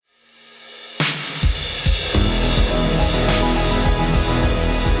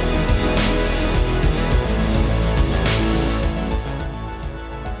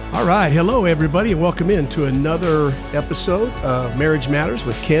All right. Hello, everybody, and welcome in to another episode of Marriage Matters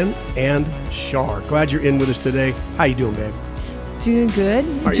with Ken and Shar. Glad you're in with us today. How you doing, babe? Doing good.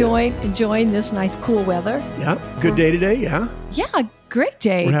 Enjoying this nice, cool weather. Yeah. Good day today, yeah? Yeah, great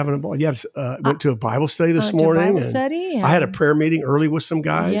day. We're having a ball. Yes, went to a Bible study this morning. I had a prayer meeting early with some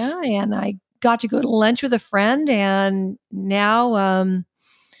guys. Yeah, and I got to go to lunch with a friend, and now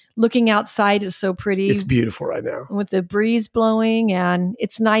looking outside is so pretty. It's beautiful right now. With the breeze blowing, and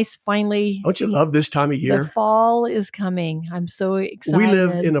it's nice finally. Don't you love this time of year? The fall is coming. I'm so excited. We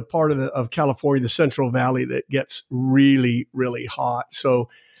live in a part of California, the Central Valley, that gets really, really hot. So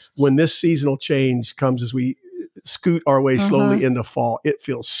when this seasonal change comes as we scoot our way slowly into fall, it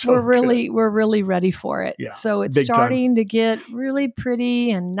feels so We're really ready for it. Yeah, so it's starting to get really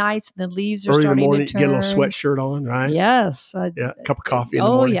pretty and nice. The leaves are early starting in the morning, to turn. Get a little sweatshirt on, right? Yes. A cup of coffee in the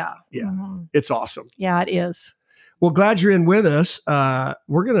morning. Yeah. Yeah. Mm-hmm. It's awesome. Yeah, it is. Well, glad you're in with us.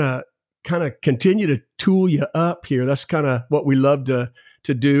 We're going to kind of continue to tool you up here. That's kind of what we love to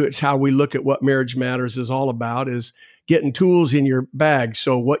do. It's how we look at what Marriage Matters is all about, is getting tools in your bag.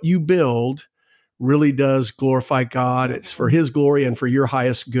 So what you build really does glorify God. It's for His glory and for your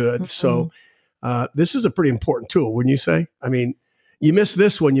highest good. Mm-hmm. So this is a pretty important tool, wouldn't you say? I mean, you miss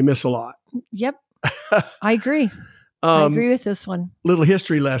this one, you miss a lot. Yep. I agree. I agree with this one. Little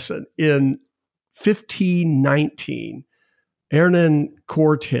history lesson. In 1519, Hernan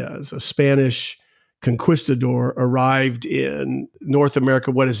Cortez, a Spanish conquistador, arrived in North America,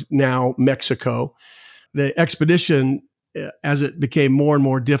 what is now Mexico. The expedition, as it became more and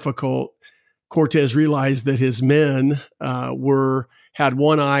more difficult, Cortez realized that his men had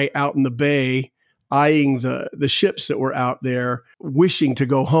one eye out in the bay, eyeing the ships that were out there, wishing to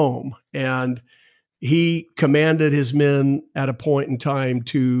go home. And he commanded his men at a point in time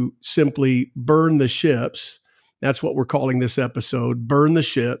to simply burn the ships. That's what we're calling this episode, burn the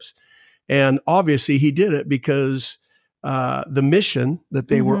ships. And obviously he did it because the mission that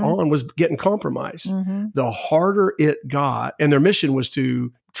they were on was getting compromised. Mm-hmm. The harder it got, and their mission was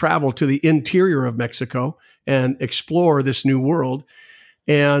to travel to the interior of Mexico and explore this new world.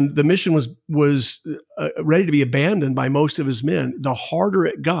 And the mission was ready to be abandoned by most of his men. The harder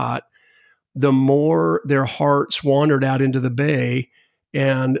it got, the more their hearts wandered out into the bay,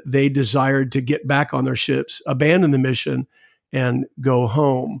 and they desired to get back on their ships, abandon the mission, and go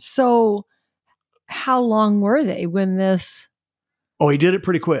home. So how long were they when this? Oh, he did it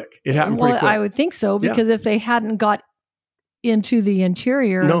pretty quick. It happened pretty quick. I would think so, because if they hadn't got into the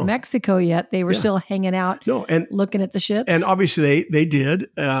interior of Mexico yet, they were still hanging out and looking at the ships. And obviously they did.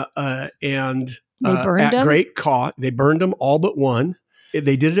 And they burned them? Great cost. They burned them, all but one.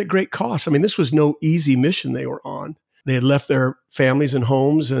 They did it at great cost. I mean, this was no easy mission they were on. They had left their families and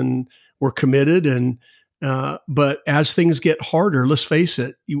homes and were committed. And but as things get harder, let's face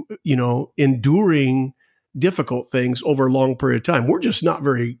it, you know, enduring difficult things over a long period of time, we're just not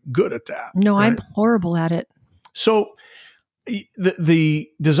very good at that. No, right? I'm horrible at it. So the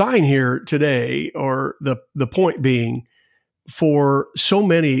design here today, or the point being, for so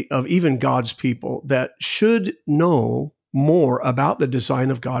many of even God's people that should know more about the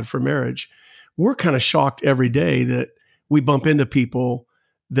design of God for marriage, we're kind of shocked every day that we bump into people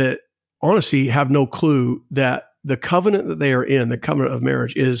that honestly have no clue that the covenant that they are in, the covenant of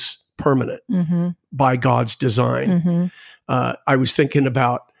marriage, is permanent by God's design. I was thinking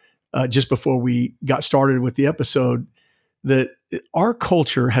about, just before we got started with the episode, that our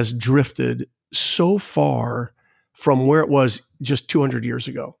culture has drifted so far from where it was just 200 years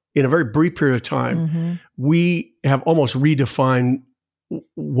ago. In a very brief period of time, we have almost redefined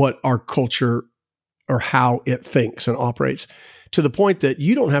what our culture, or how it thinks and operates, to the point that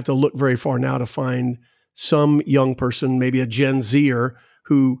you don't have to look very far now to find some young person, maybe a Gen Zer,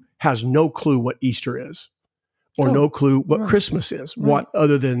 who has no clue what Easter is, or no clue what Christmas is, what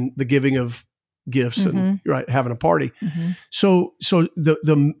other than the giving of gifts and having a party. So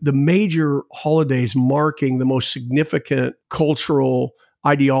the major holidays marking the most significant cultural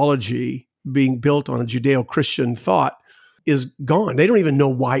ideology being built on a Judeo-Christian thought is gone. They don't even know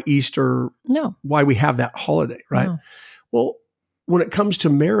why Easter, why we have that holiday, right? No. Well, when it comes to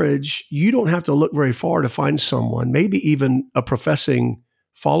marriage, you don't have to look very far to find someone, maybe even a professing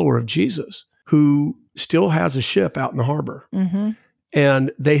follower of Jesus, who still has a ship out in the harbor.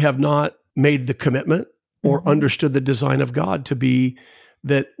 And they have not made the commitment or understood the design of God to be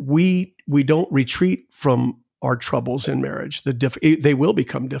that we don't retreat from our troubles in marriage. They will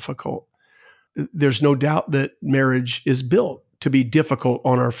become difficult. There's no doubt that marriage is built to be difficult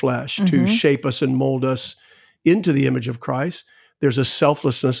on our flesh, to shape us and mold us into the image of Christ. There's a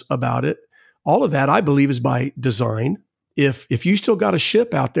selflessness about it. All of that, I believe, is by design. if you still got a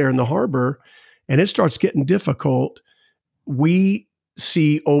ship out there in the harbor and it starts getting difficult, we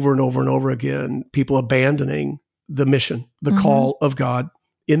see over and over and over again people abandoning the mission, the call of God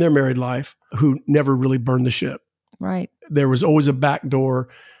in their married life, who never really burned the ship. Right. There was always a back door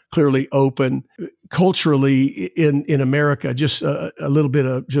clearly open. Culturally in America, just a little bit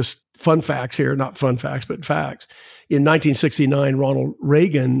of just fun facts here, not fun facts, but facts. In 1969, Ronald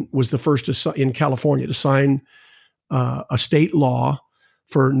Reagan was the first in California to sign a state law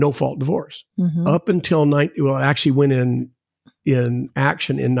for no-fault divorce. Up until it actually went in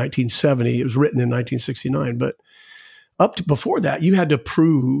action in 1970. It was written in 1969, but up to before that, you had to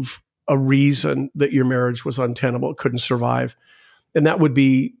prove a reason that your marriage was untenable, couldn't survive. And that would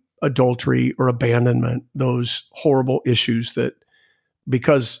be adultery or abandonment, those horrible issues that,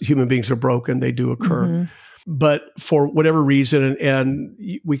 because human beings are broken, they do occur. But for whatever reason, and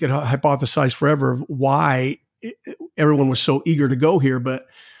we could hypothesize forever of why everyone was so eager to go here, but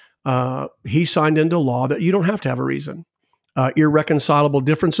he signed into law that you don't have to have a reason. Irreconcilable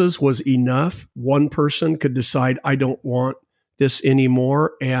differences was enough. One person could decide, I don't want this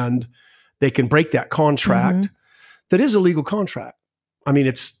anymore, and they can break that contract. That is a legal contract. I mean,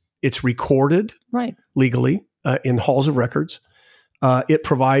 it's recorded legally in halls of records. It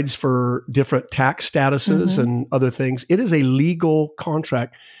provides for different tax statuses and other things. It is a legal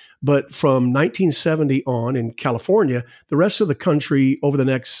contract. But from 1970 on in California, the rest of the country over the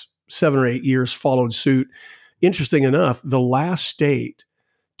next 7 or 8 years followed suit. Interesting enough, the last state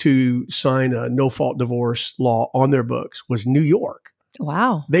to sign a no-fault divorce law on their books was New York.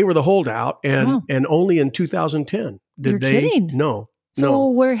 Wow. They were the holdout, and only in 2010 did they. You're kidding. No.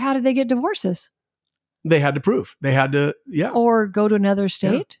 How did they get divorces? They had to prove. They had to, Or go to another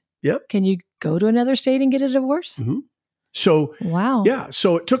state? Yeah. Yep. Can you go to another state and get a divorce? So, wow. Yeah.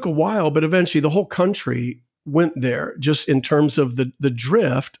 So it took a while, but eventually the whole country went there, just in terms of the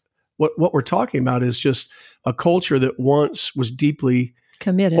drift. What we're talking about is just a culture that once was deeply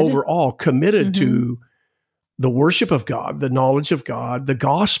committed to the worship of God, the knowledge of God, the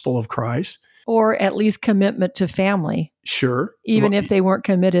gospel of Christ. Or at least commitment to family. Sure. Even if they weren't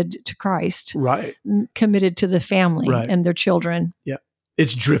committed to Christ. Right. Committed to the family and their children. Yeah.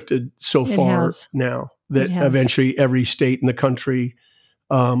 It's drifted so far now that eventually every state in the country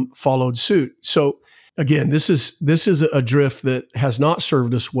followed suit. So again, this is a drift that has not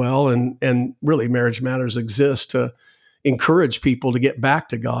served us well, and really Marriage Matters exists to encourage people to get back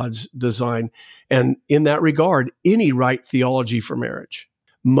to God's design. And in that regard, any right theology for marriage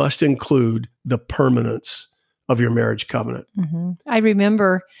must include the permanence of your marriage covenant. I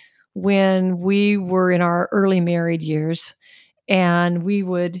remember when we were in our early married years, and we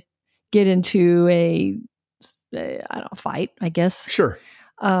would get into a fight, I guess. Sure.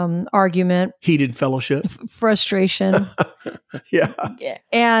 Argument. Heated fellowship. Frustration. Yeah.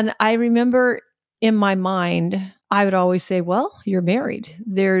 And I remember in my mind, I would always say, well, you're married.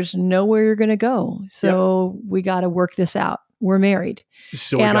 There's nowhere you're going to go. So we got to work this out. We're married.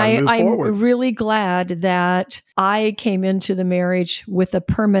 So we gotta move forward. I'm really glad that I came into the marriage with a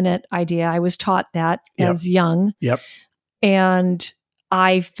permanent idea. I was taught that as young. Yep. And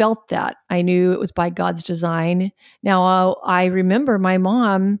I felt that. I knew it was by God's design. Now, I remember my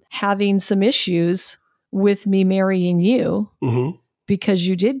mom having some issues with me marrying you because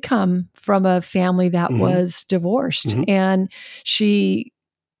you did come from a family that was divorced. And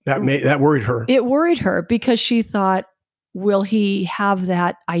that worried her. It worried her because she thought, will he have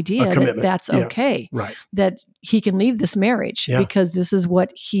that idea that that's okay, that he can leave this marriage because this is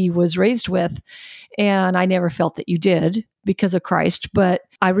what he was raised with? And I never felt that you did because of Christ. But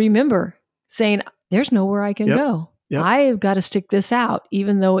I remember saying, there's nowhere I can go. I've got to stick this out,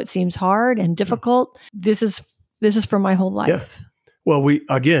 even though it seems hard and difficult. This is for my whole life. Yeah. Well,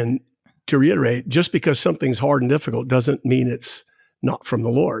 again, to reiterate, just because something's hard and difficult doesn't mean it's not from the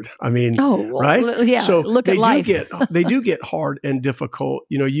Lord. I mean, right? Yeah. So look at life. They do get hard and difficult.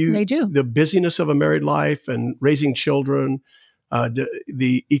 You know, they do. The busyness of a married life and raising children,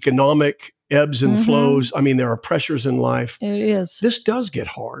 the economic ebbs and flows. I mean, there are pressures in life. It is. This does get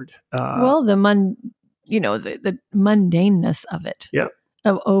hard. The mundaneness of it. Yeah.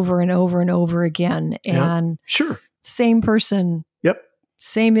 Of over and over and over again. And sure. Same person. Yep.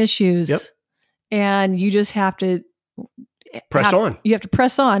 Same issues. Yep. And you just have to press on. You have to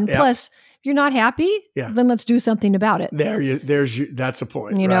press on. Yep. Plus, if you're not happy, then let's do something about it. That's the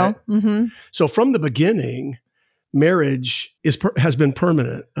point. You know? Mm-hmm. So from the beginning, marriage has been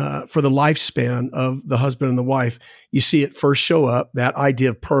permanent for the lifespan of the husband and the wife. You see it first show up, that idea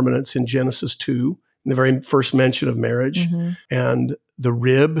of permanence, in Genesis 2, in the very first mention of marriage. And the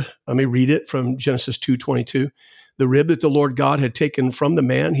rib, let me read it from Genesis 2:22. The rib that the Lord God had taken from the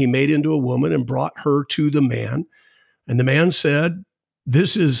man, he made into a woman and brought her to the man. And the man said,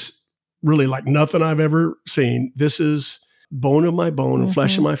 this is really like nothing I've ever seen. This is bone of my bone and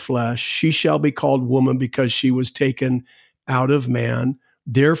flesh of my flesh. She shall be called woman because she was taken out of man.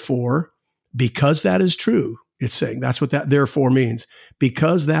 Therefore, because that is true, it's saying that's what that therefore means.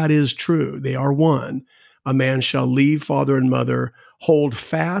 Because that is true, they are one. A man shall leave father and mother, hold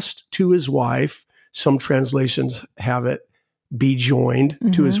fast to his wife. Some translations have it be joined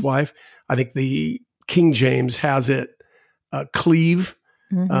to his wife. I think the King James has it cleave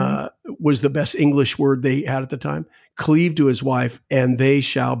was the best English word they had at the time. Cleave to his wife, and they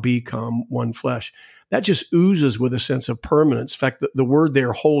shall become one flesh. That just oozes with a sense of permanence. In fact, the word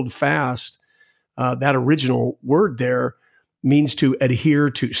there, hold fast, that original word there means to adhere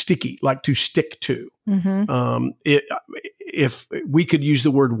to, sticky, like to stick to. If we could use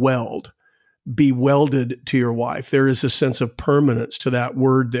the word weld, be welded to your wife. There is a sense of permanence to that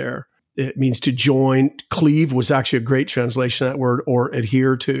word there. It means to join. Cleave was actually a great translation of that word, or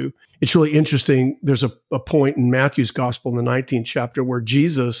adhere to. It's really interesting. There's a point in Matthew's gospel in the 19th chapter where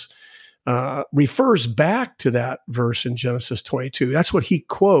Jesus refers back to that verse in Genesis 22. That's what he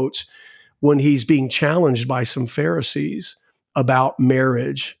quotes when he's being challenged by some Pharisees about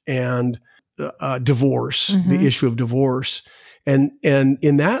marriage and divorce, the issue of divorce. And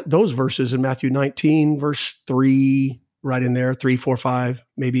in those verses in Matthew 19, verse 3, right in there, 3, 4, 5,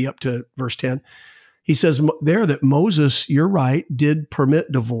 maybe up to verse 10, he says there that Moses, you're right, did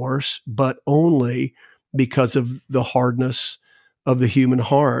permit divorce, but only because of the hardness of the human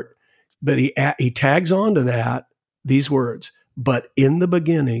heart. But he tags on to that these words, but in the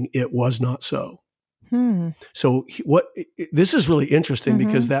beginning, it was not so. So this is really interesting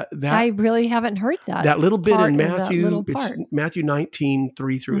because that I really haven't heard that little bit in Matthew, it's Matthew 19,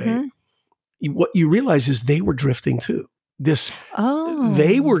 3 through 8. What you realize is they were drifting too.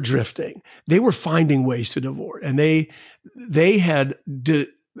 They were drifting. They were finding ways to divorce, and they had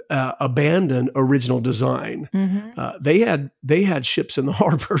abandoned original design. They had ships in the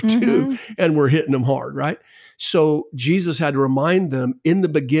harbor too, and were hitting them hard, right? So Jesus had to remind them, in the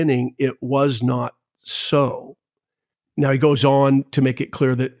beginning, it was not so. Now he goes on to make it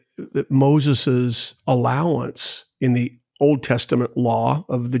clear that Moses's allowance in the Old Testament law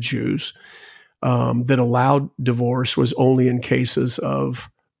of the Jews that allowed divorce was only in cases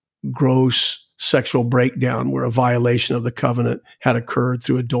of gross sexual breakdown where a violation of the covenant had occurred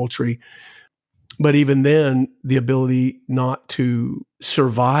through adultery. But even then, the ability not to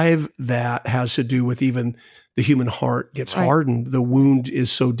survive that has to do with even the human heart gets hardened. The wound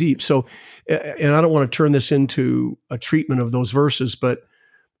is so deep. So, and I don't want to turn this into a treatment of those verses, but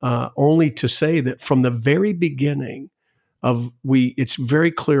only to say that from the very beginning it's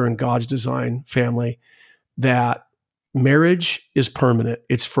very clear in God's design, family, that marriage is permanent.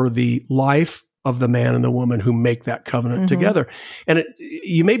 It's for the life of the man and the woman who make that covenant together. And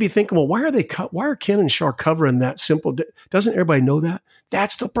you may be thinking, well, why are Ken and Shar covering that simple? Doesn't everybody know that?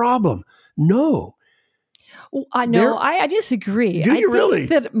 That's the problem. No. Well, I disagree. Do you really? I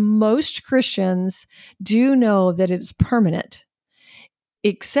think that most Christians do know that it's permanent,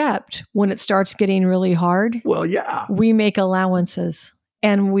 except when it starts getting really hard. Well, yeah. We make allowances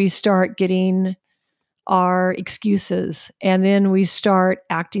and we start getting our excuses, and then we start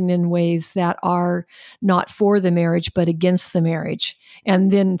acting in ways that are not for the marriage, but against the marriage.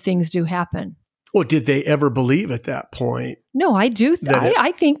 And then things do happen. Well, did they ever believe at that point? No, I do.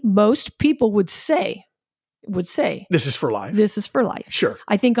 I think most people would say, this is for life. This is for life. Sure.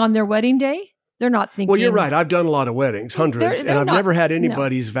 I think on their wedding day, they're not thinking. Well, you're right. I've done a lot of weddings, hundreds, and I've never had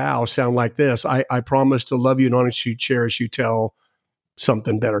anybody's vow sound like this. I promise to love you and honor you, cherish you, till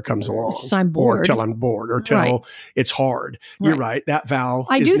something better comes along. I'm bored. Or till I'm bored, or till it's hard. You're right. That vow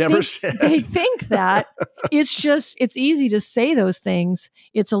is never said. They think that. It's easy to say those things.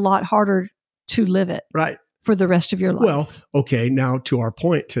 It's a lot harder to live it. Right. For the rest of your life. Well, okay, now to our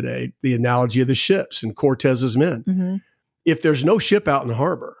point today, the analogy of the ships and Cortez's men. If there's no ship out in the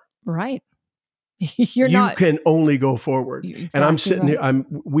harbor. Right. You can only go forward. Exactly. And I'm sitting here,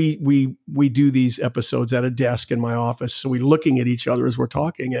 we do these episodes at a desk in my office. So we're looking at each other as we're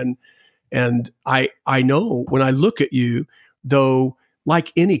talking. And I know when I look at you, though,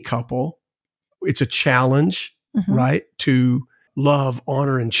 like any couple, it's a challenge, right? To love,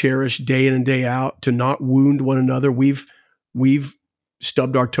 honor, and cherish day in and day out, to not wound one another. We've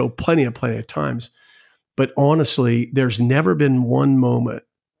stubbed our toe plenty of times. But honestly, there's never been one moment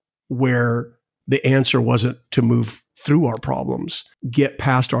where the answer wasn't to move through our problems, get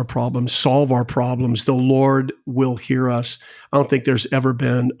past our problems, solve our problems. The Lord will hear us. I don't think there's ever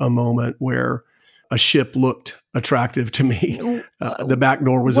been a moment where a ship looked attractive to me. The back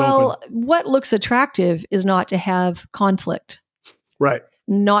door was open. Well, what looks attractive is not to have conflict. Right.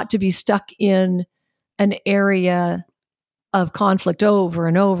 Not to be stuck in an area of conflict over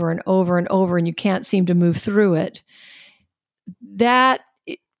and over and over and over, and you can't seem to move through it. That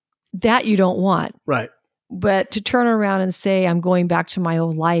you don't want. Right. But to turn around and say, I'm going back to my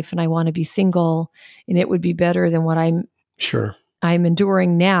old life and I want to be single and it would be better than what I'm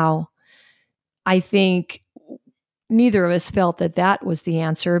enduring now, I think neither of us felt that was the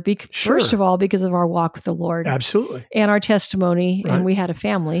answer. First of all, because of our walk with the Lord. Absolutely. And our testimony, and we had a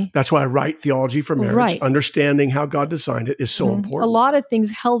family. That's why I write Theology for Marriage. Right. Understanding how God designed it is so important. A lot of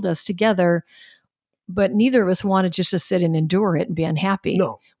things held us together, but neither of us wanted just to sit and endure it and be unhappy.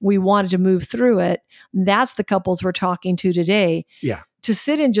 No. We wanted to move through it. That's the couples we're talking to today. Yeah. To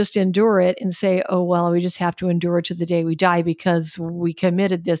sit and just endure it and say, oh, well, we just have to endure it to the day we die because we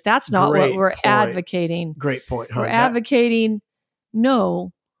committed this. That's not what we're advocating. Great point. We're advocating,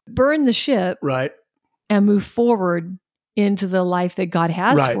 no, burn the ship. Right. And move forward into the life that God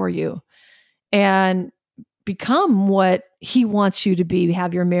has for you. And become what he wants you to be,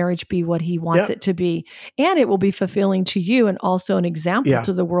 have your marriage be what he wants it to be. And it will be fulfilling to you and also an example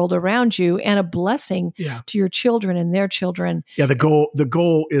to the world around you and a blessing to your children and their children. Yeah. The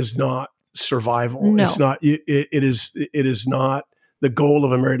goal is not survival. No. It's not, it is not, the goal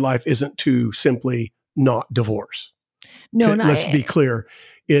of a married life isn't to simply not divorce. No, let's be clear.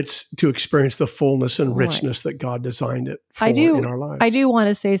 It's to experience the fullness and richness that God designed it for in our lives. I do want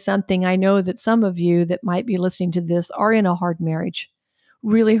to say something. I know that some of you that might be listening to this are in a hard marriage,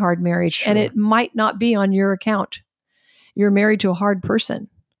 really hard marriage, and it might not be on your account. You're married to a hard person.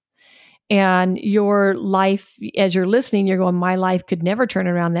 And your life, as you're listening, you're going, my life could never turn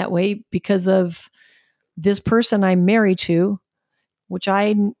around that way because of this person I'm married to, which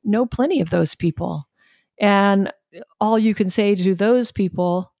I know plenty of those people. And all you can say to those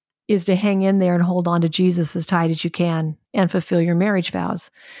people is to hang in there and hold on to Jesus as tight as you can and fulfill your marriage vows.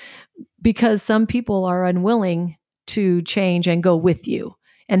 Because some people are unwilling to change and go with you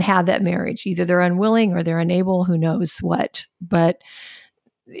and have that marriage. Either they're unwilling or they're unable, who knows what. But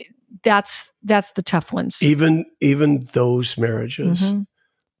that's the tough ones. Even those marriages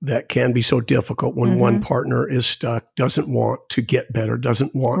that can be so difficult when one partner is stuck, doesn't want to get better,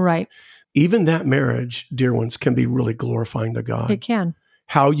 doesn't want. Right. Even that marriage, dear ones, can be really glorifying to God. It can.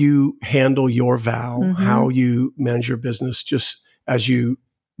 How you handle your vow, how you manage your business, just as you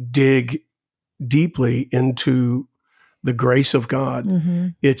dig deeply into the grace of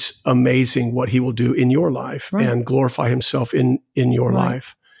God, it's amazing what he will do in your life and glorify himself in your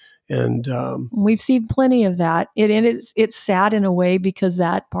life. And we've seen plenty of that. It's sad in a way because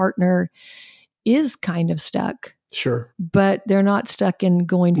that partner is kind of stuck. Sure. But they're not stuck in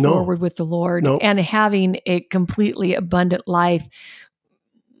going forward with the Lord and having a completely abundant life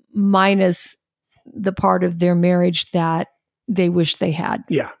minus the part of their marriage that they wish they had.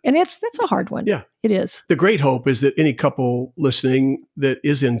 Yeah. And that's a hard one. Yeah. It is. The great hope is that any couple listening that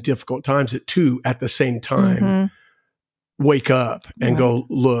is in difficult times, that two at the same time wake up and go,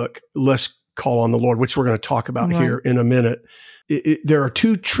 look, let's call on the Lord, which we're going to talk about here in a minute. There are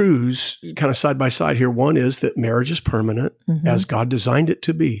two truths kind of side by side here. One is that marriage is permanent as God designed it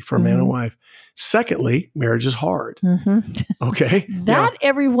to be for a man and wife. Secondly, marriage is hard. Okay. That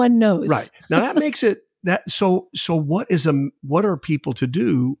everyone knows. Right. Now that makes it so what are people to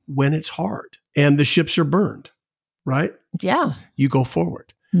do when it's hard and the ships are burned, right? Yeah. You go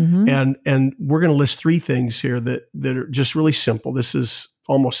forward. And we're going to list three things here that are just really simple. This is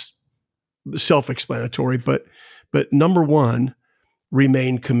almost self-explanatory, but number one,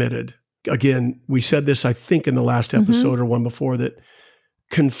 remain committed. Again, we said this, I think, in the last episode or one before, that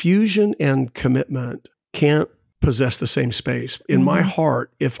confusion and commitment can't possess the same space. In my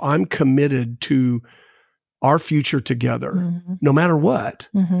heart, if I'm committed to our future together, no matter what,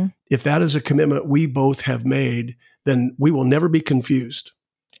 if that is a commitment we both have made, then we will never be confused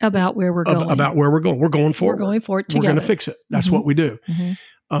about where we're going. We're going forward. We're going forward together. We're going to fix it. That's what we do.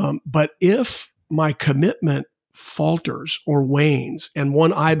 But if my commitment falters or wanes and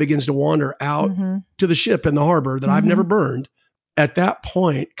one eye begins to wander out to the ship in the harbor that I've never burned, at that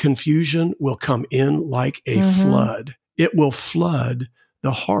point, confusion will come in like a flood. It will flood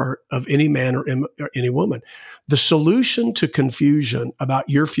the heart of any man or any woman. The solution to confusion about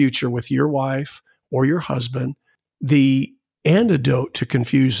your future with your wife or your husband, the antidote to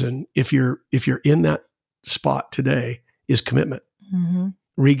confusion, if you're in that spot today, is commitment.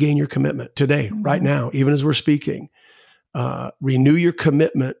 Regain your commitment today, right now, even as we're speaking. Renew your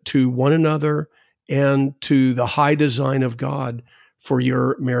commitment to one another and to the high design of God for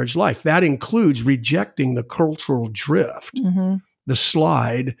your marriage life. That includes rejecting the cultural drift, the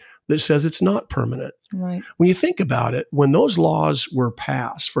slide that says it's not permanent. Right. When you think about it, when those laws were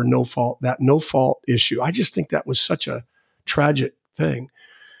passed for no fault, that no fault issue, I just think that was such a tragic thing.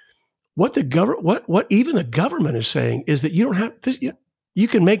 What even the government is saying is that you don't have this. You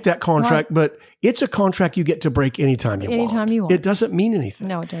can make that contract, but it's a contract you get to break anytime you want. Anytime you want. It doesn't mean anything.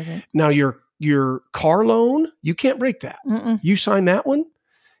 No, it doesn't. Now your car loan, you can't break that. You sign that one.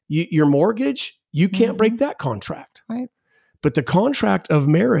 Your mortgage, you can't break that contract. Right. But the contract of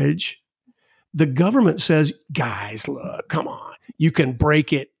marriage, the government says, guys, look, come on. You can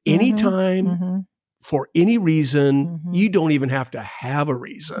break it anytime for any reason. You don't even have to have a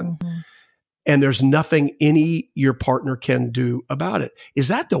reason. And there's nothing your partner can do about it. Is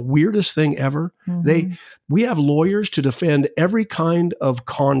that the weirdest thing ever? We have lawyers to defend every kind of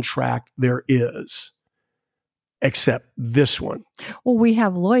contract there is, except this one. Well, we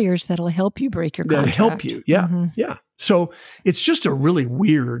have lawyers that'll help you break your contract. That'll help you. Yeah. Yeah. So it's just a really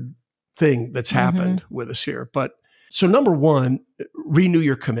weird thing that's happened with us here. But so number one, renew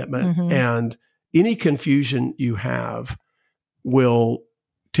your commitment, and any confusion you have will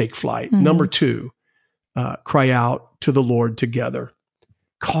take flight. Number two, cry out to the Lord together.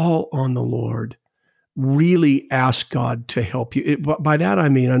 Call on the Lord. Really ask God to help you. By that, I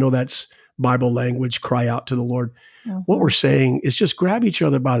mean, I know that's Bible language, cry out to the Lord. What we're saying is just grab each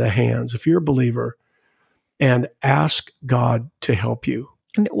other by the hands, if you're a believer, and ask God to help you.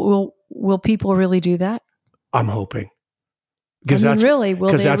 And will people really do that? I'm hoping. Because that's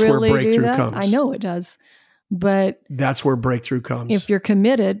where breakthrough comes. I know it does. But that's where breakthrough comes. If you're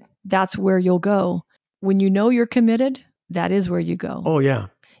committed, that's where you'll go. When you know you're committed, that is where you go. Oh, yeah.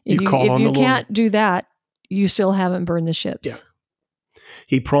 If you can't do that, you still haven't burned the ships. Yeah.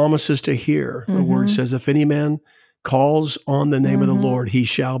 He promises to hear. The word says, if any man calls on the name of the Lord, he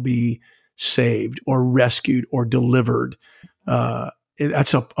shall be saved or rescued or delivered.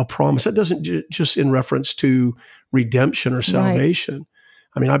 That's a promise. That doesn't just in reference to redemption or salvation. Right.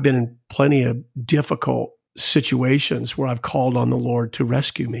 I mean, I've been in plenty of difficult situations where I've called on the Lord to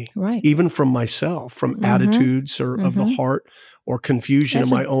rescue me, even from myself, from attitudes or of the heart or confusion in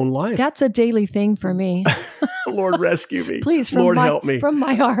my own life. That's a daily thing for me. Lord, rescue me. Please, Lord, help me. From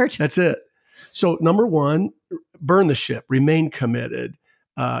my heart. That's it. So number one, burn the ship, remain committed,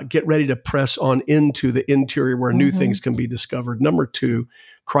 get ready to press on into the interior where new things can be discovered. Number two,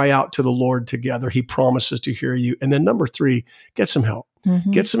 cry out to the Lord together. He promises to hear you. And then number three, get some help.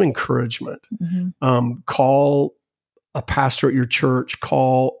 Get some encouragement. Call a pastor at your church.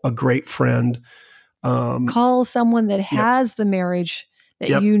 Call a great friend. Call someone that has the marriage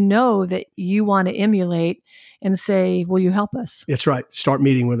that you know that you want to emulate and say, will you help us? That's right. Start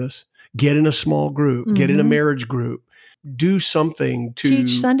meeting with us. Get in a small group. Get in a marriage group. Do something to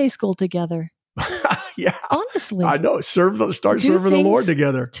teach Sunday school together. Yeah. Honestly. I know. Start serving the Lord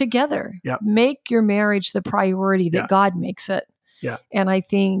together. Together. Yeah. Make your marriage the priority that God makes it. Yeah. And I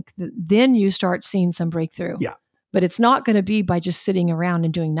think that then you start seeing some breakthrough. Yeah. But it's not going to be by just sitting around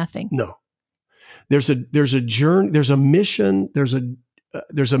and doing nothing. No. There's a journey, there's a mission, there's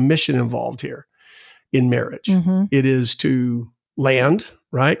a mission involved here in marriage. It is to land,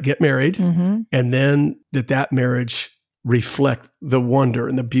 right? Get married, and then that marriage reflect the wonder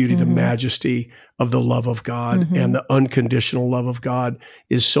and the beauty, the majesty of the love of God, and the unconditional love of God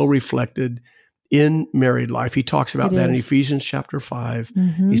is so reflected in married life. He talks about that in Ephesians chapter 5.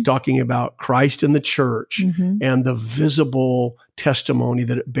 He's talking about Christ in the church and the visible testimony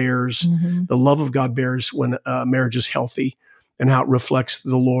that it bears, the love of God bears when marriage is healthy, and how it reflects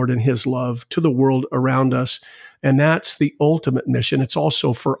the Lord and his love to the world around us. And that's the ultimate mission. It's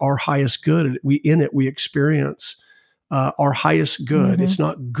also for our highest good. In it, we experience our highest good. It's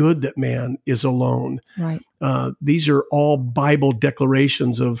not good that man is alone. Right. These are all Bible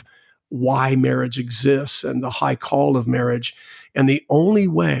declarations of why marriage exists and the high call of marriage. And the only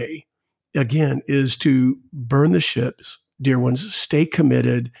way, again, is to burn the ships, dear ones, stay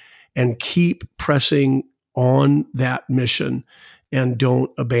committed and keep pressing on that mission and don't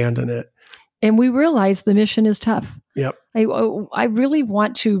abandon it. And we realize the mission is tough. Yep. I really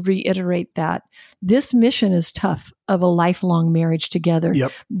want to reiterate that. This mission is tough of a lifelong marriage together.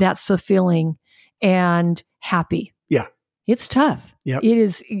 Yep. That's fulfilling and happy. Yeah. It's tough. Yep.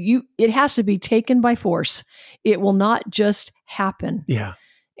 It has to be taken by force. It will not just happen. Yeah.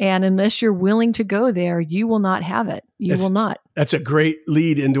 And unless you're willing to go there, you will not have it. You will not. That's a great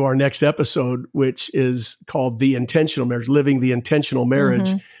lead into our next episode, which is called The Intentional Marriage, Living the Intentional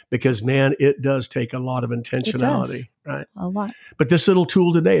Marriage, because, man, it does take a lot of intentionality, right? A lot. But this little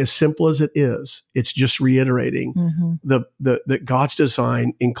tool today, as simple as it is, it's just reiterating that God's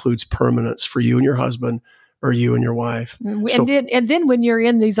design includes permanence for you and your husband or you and your wife. And then when you're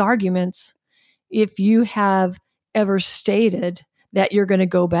in these arguments, if you have ever stated that you're going to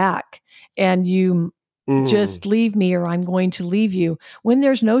go back and you just leave me or I'm going to leave you, when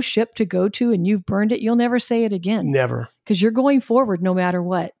there's no ship to go to and you've burned it, you'll never say it again. Never. Because you're going forward no matter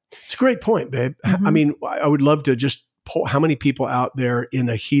what. It's a great point, babe. I mean, I would love to just pull how many people out there in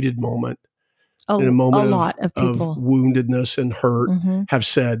a heated moment, in a moment lot of people. Of woundedness and hurt have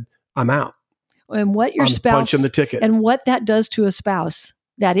said, I'm out. And what your I'm spouse, punching the ticket. And what that does to a spouse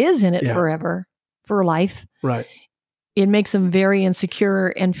that is in it forever, for life. Right. It makes them very insecure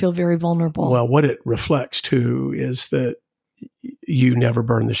and feel very vulnerable. Well, what it reflects too is that you never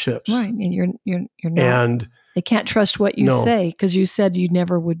burn the ships. Right. And you're not. And they can't trust what you say because you said you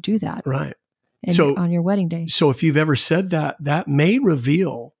never would do that. Right. And so on your wedding day. So if you've ever said that, that may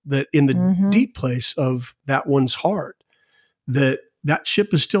reveal that in the deep place of that one's heart, that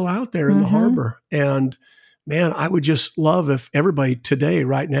ship is still out there in the harbor. And man, I would just love if everybody today,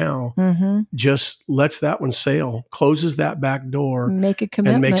 right now, just lets that one sail, closes that back door, make a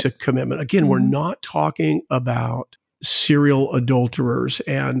commitment, and makes a commitment. Again, we're not talking about serial adulterers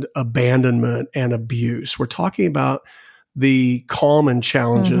and abandonment and abuse. We're talking about the common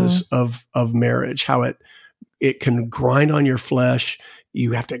challenges of marriage, how it can grind on your flesh.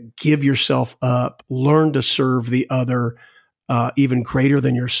 You have to give yourself up, learn to serve the other, even greater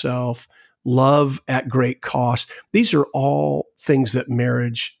than yourself, love at great cost. These are all things that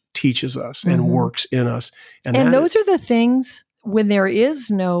marriage teaches us and works in us. And those are the things when there is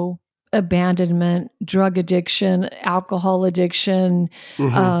no abandonment, drug addiction, alcohol addiction,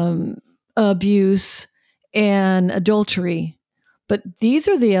 abuse, and adultery. But these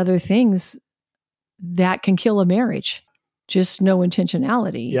are the other things that can kill a marriage. Just no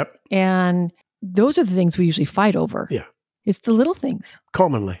intentionality. Yep. And those are the things we usually fight over. Yeah. It's the little things.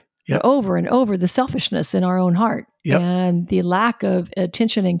 Commonly. Yep. Over and over, the selfishness in our own heart and the lack of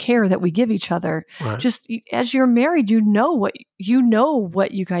attention and care that we give each other. Right. Just as you're married, you know what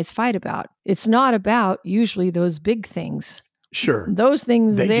you guys fight about. It's not about usually those big things. Sure. Those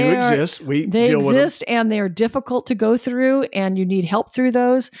things, they do exist. They exist and they're difficult to go through and you need help through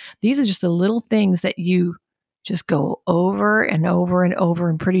those. These are just the little things that you just go over and over and over.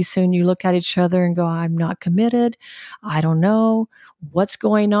 And pretty soon you look at each other and go, I'm not committed. I don't know what's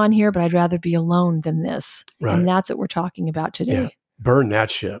going on here, but I'd rather be alone than this. Right. And that's what we're talking about today. Yeah. Burn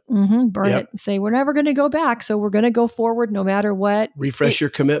that ship. Burn it. Say, we're never going to go back. So we're going to go forward no matter what. Refresh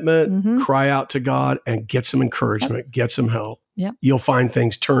your commitment, cry out to God, and get some encouragement, get some help. Yep. You'll find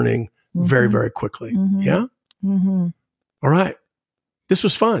things turning very, very quickly. Yeah? All right. This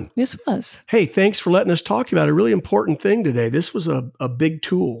was fun. This was. Hey, thanks for letting us talk about a really important thing today. This was a big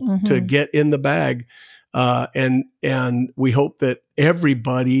tool to get in the bag. And we hope that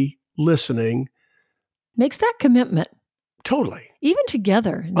everybody listening makes that commitment. Totally. Even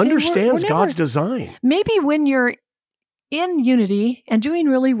together. Understands God's design. Maybe when you're in unity and doing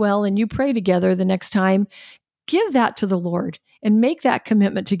really well and you pray together the next time, give that to the Lord and make that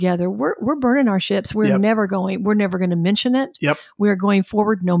commitment together. We're burning our ships. We're never going to mention it. Yep. We're going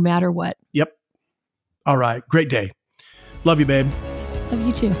forward no matter what. Yep. All right. Great day. Love you, babe. Love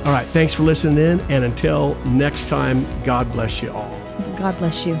you too. All right. Thanks for listening in. And until next time, God bless you all. God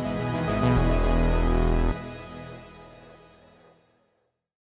bless you.